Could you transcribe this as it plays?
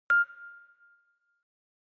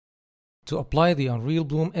To apply the Unreal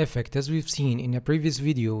Bloom effect, as we've seen in a previous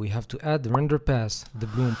video, we have to add the render pass, the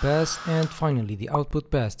bloom pass, and finally the output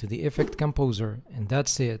pass to the effect composer, and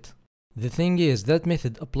that's it. The thing is, that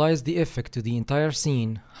method applies the effect to the entire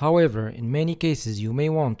scene. However, in many cases you may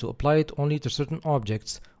want to apply it only to certain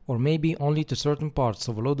objects, or maybe only to certain parts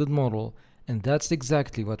of a loaded model, and that's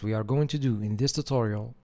exactly what we are going to do in this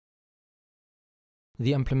tutorial.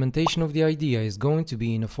 The implementation of the idea is going to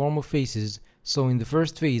be in a form of phases, so in the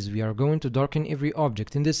first phase we are going to darken every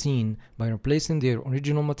object in the scene by replacing their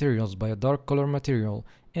original materials by a dark color material,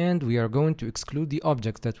 and we are going to exclude the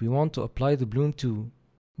objects that we want to apply the bloom to.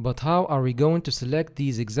 But how are we going to select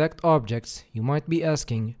these exact objects, you might be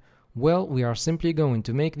asking? Well, we are simply going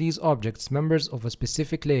to make these objects members of a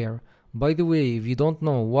specific layer. By the way, if you don't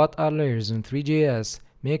know what are layers in Three.js,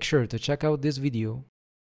 make sure to check out this video.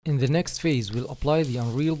 In the next phase, we'll apply the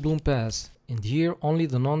Unreal Bloom pass, and here only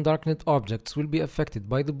the non-darkened objects will be affected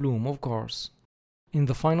by the bloom, of course. In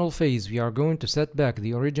the final phase, we are going to set back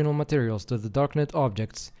the original materials to the darkened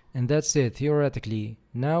objects, and that's it theoretically.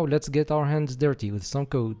 Now let's get our hands dirty with some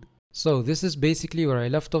code. So this is basically where I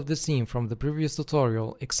left off the scene from the previous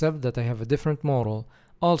tutorial, except that I have a different model.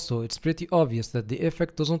 Also, it's pretty obvious that the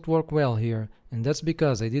effect doesn't work well here, and that's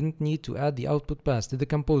because I didn't need to add the output pass to the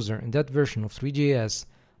composer in that version of Three.js.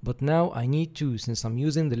 But now I need to, since I'm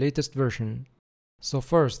using the latest version. So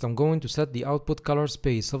first I'm going to set the output color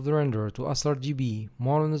space of the renderer to sRGB,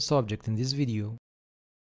 more on the subject in this video.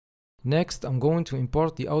 Next I'm going to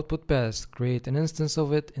import the output pass, create an instance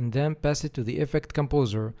of it, and then pass it to the effect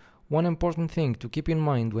composer. One important thing to keep in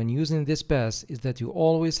mind when using this pass is that you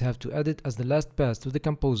always have to add it as the last pass to the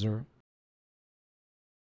composer.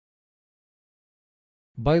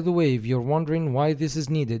 By the way, if you're wondering why this is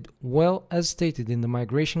needed, well, as stated in the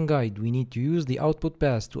migration guide, we need to use the output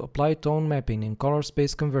pass to apply tone mapping and color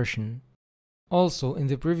space conversion. Also, in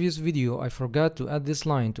the previous video, I forgot to add this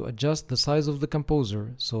line to adjust the size of the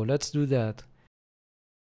composer, so let's do that.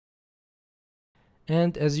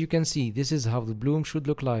 And as you can see, this is how the bloom should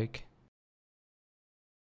look like.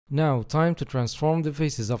 Now, time to transform the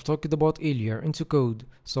faces I've talked about earlier into code,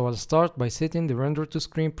 so I'll start by setting the render to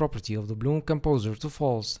screen property of the bloom composer to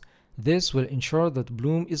false. This will ensure that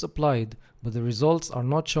bloom is applied, but the results are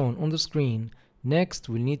not shown on the screen. Next,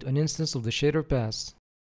 we'll need an instance of the shader pass.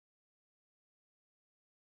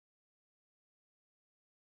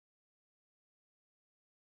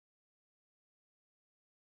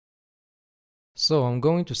 So I'm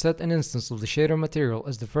going to set an instance of the shader material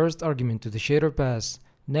as the first argument to the shader pass.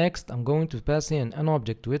 Next, I'm going to pass in an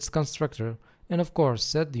object to its constructor, and of course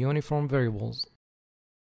set the uniform variables.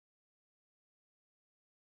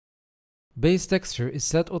 Base texture is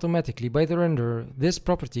set automatically by the renderer. This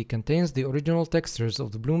property contains the original textures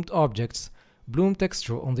of the bloomed objects. Bloom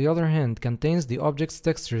texture, on the other hand, contains the object's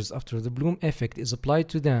textures after the bloom effect is applied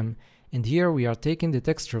to them, and here we are taking the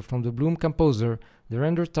texture from the bloom composer, the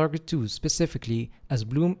render target 2 specifically, as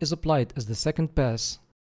bloom is applied as the second pass.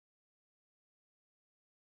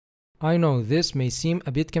 I know this may seem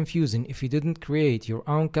a bit confusing if you didn't create your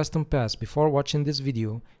own custom pass before watching this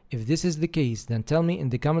video. If this is the case, then tell me in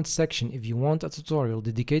the comments section if you want a tutorial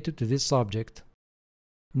dedicated to this subject.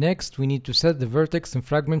 Next, we need to set the vertex and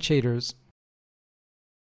fragment shaders.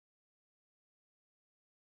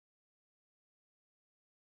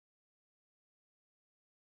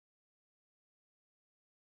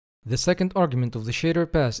 The second argument of the shader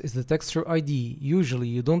pass is the texture ID. Usually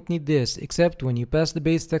you don't need this except when you pass the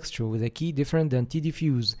base texture with a key different than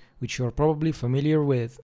tDiffuse, which you are probably familiar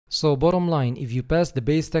with. So bottom line, if you pass the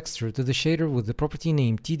base texture to the shader with the property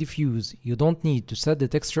name tDiffuse, you don't need to set the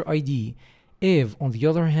texture ID. If, on the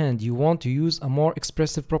other hand, you want to use a more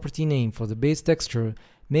expressive property name for the base texture,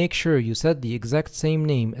 make sure you set the exact same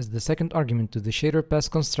name as the second argument to the shader pass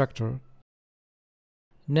constructor.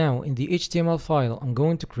 Now, in the HTML file, I'm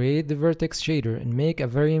going to create the vertex shader and make a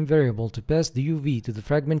variant variable to pass the UV to the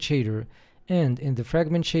fragment shader, and in the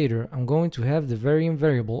fragment shader, I'm going to have the variant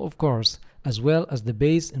variable, of course, as well as the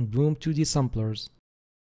base and bloom 2D samplers.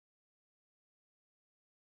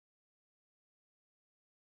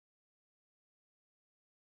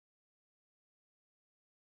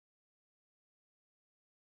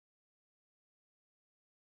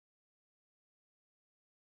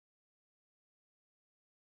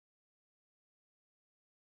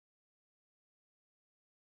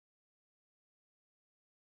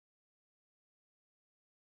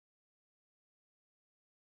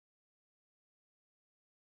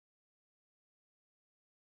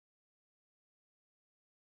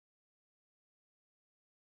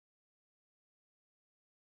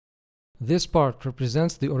 This part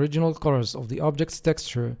represents the original colors of the object's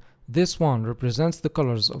texture. This one represents the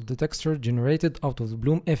colors of the texture generated out of the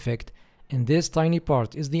bloom effect, and this tiny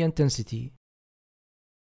part is the intensity.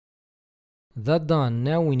 That done,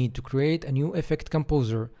 now we need to create a new effect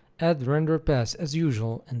composer, add render pass as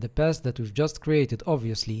usual, and the pass that we've just created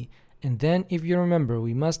obviously, and then if you remember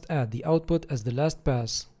we must add the output as the last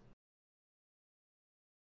pass.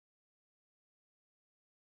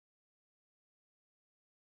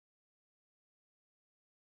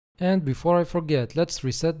 And before I forget, let's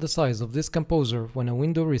reset the size of this composer when a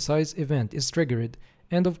window resize event is triggered,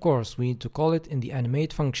 and of course we need to call it in the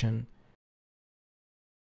animate function.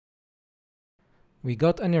 We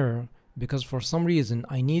got an error because for some reason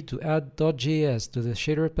I need to add .js to the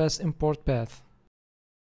shader pass import path.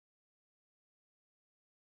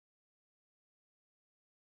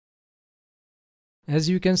 As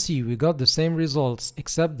you can see, we got the same results,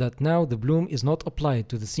 except that now the bloom is not applied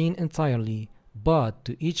to the scene entirely, but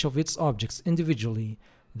to each of its objects individually.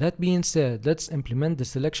 That being said, let's implement the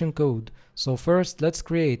selection code. So first, let's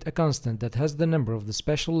create a constant that has the number of the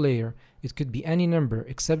special layer. It could be any number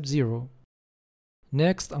except 0.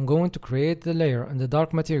 Next, I'm going to create the layer and the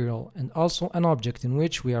dark material, and also an object in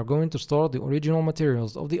which we are going to store the original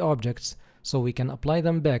materials of the objects, so we can apply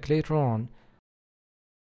them back later on.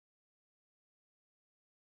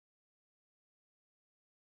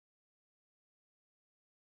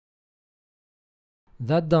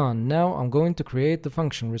 That done, now I'm going to create the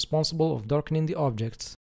function responsible of darkening the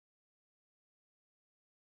objects.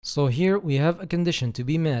 So here we have a condition to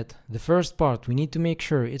be met. The first part, we need to make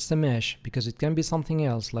sure it's a mesh, because it can be something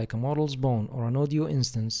else like a model's bone or an audio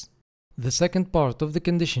instance. The second part of the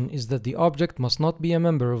condition is that the object must not be a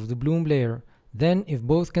member of the bloom layer. Then, if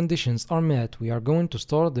both conditions are met, we are going to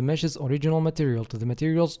store the mesh's original material to the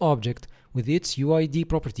materials object with its UID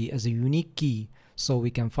property as a unique key, so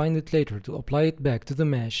we can find it later to apply it back to the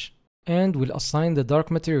mesh. And we'll assign the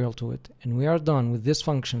dark material to it, and we are done with this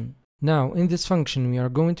function. Now, in this function, we are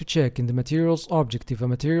going to check in the materials object if a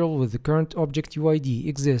material with the current object UID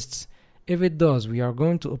exists. If it does, we are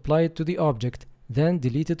going to apply it to the object, then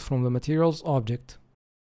delete it from the materials object.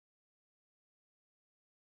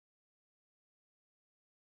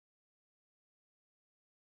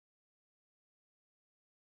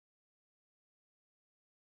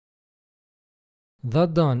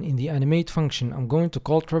 That done, in the animate function, I'm going to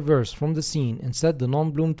call traverse from the scene and set the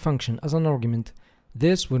non-bloomed function as an argument.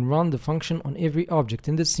 This will run the function on every object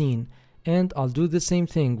in the scene, and I'll do the same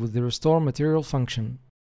thing with the restore material function.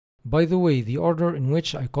 By the way, the order in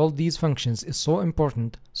which I call these functions is so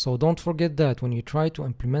important, so don't forget that when you try to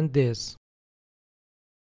implement this.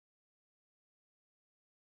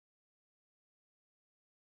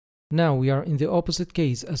 Now we are in the opposite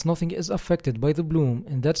case, as nothing is affected by the bloom,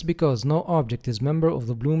 and that's because no object is member of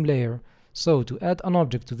the bloom layer. So to add an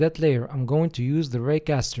object to that layer, I'm going to use the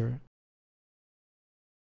raycaster.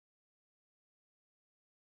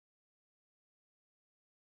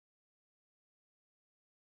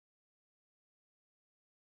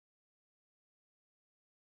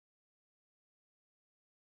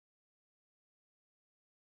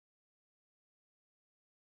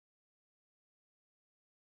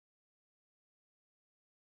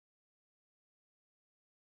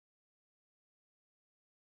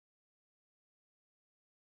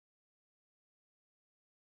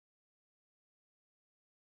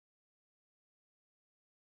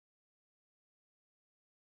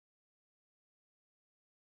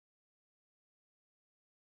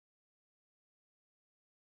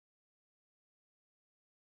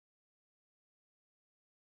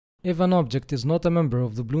 If an object is not a member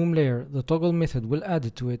of the bloom layer, the toggle method will add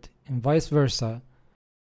it to it, and vice versa.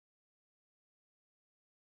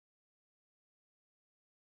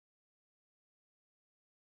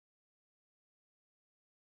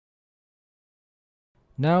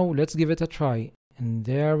 Now let's give it a try, and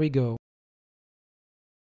there we go.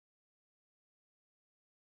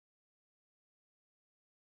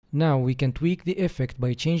 Now we can tweak the effect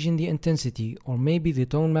by changing the intensity or maybe the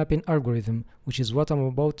tone mapping algorithm, which is what I'm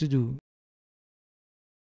about to do.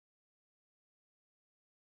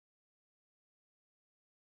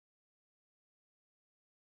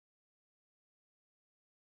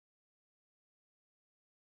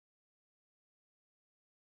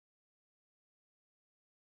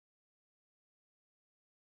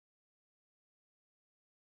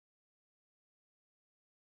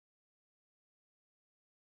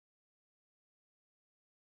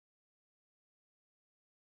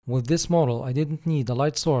 With this model, I didn't need a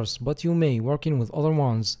light source, but you may working with other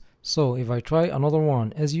ones. So if I try another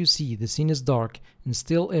one, as you see, the scene is dark and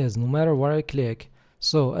still is no matter where I click.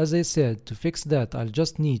 So as I said, to fix that, I'll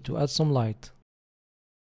just need to add some light.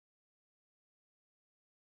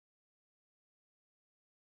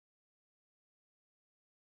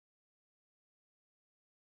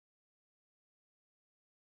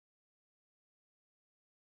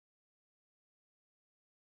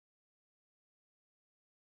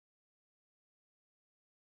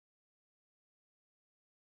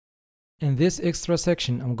 In this extra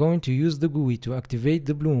section, I'm going to use the GUI to activate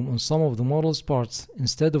the bloom on some of the model's parts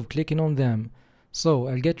instead of clicking on them, so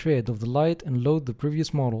I'll get rid of the light and load the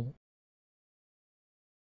previous model.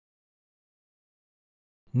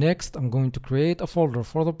 Next, I'm going to create a folder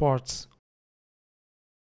for the parts.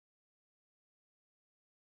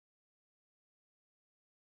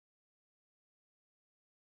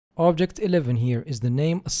 Object 11 here is the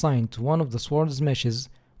name assigned to one of the sword's meshes,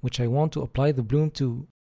 which I want to apply the bloom to.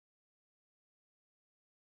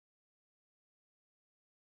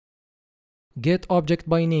 Get object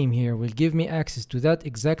by name here will give me access to that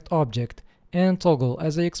exact object, and toggle,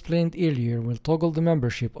 as I explained earlier, will toggle the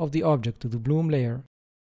membership of the object to the bloom layer.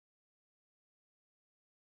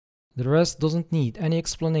 The rest doesn't need any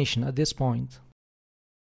explanation at this point.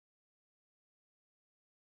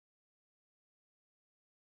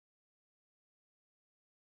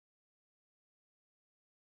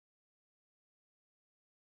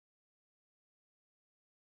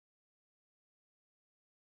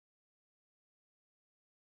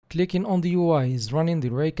 Clicking on the UI is running the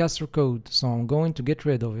raycaster code, so I'm going to get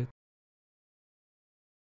rid of it.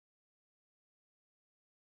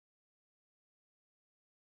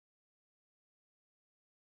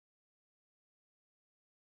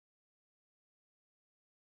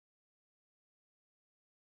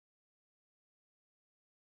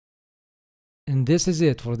 And this is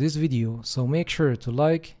it for this video, so make sure to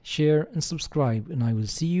like, share and subscribe, and I will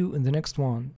see you in the next one.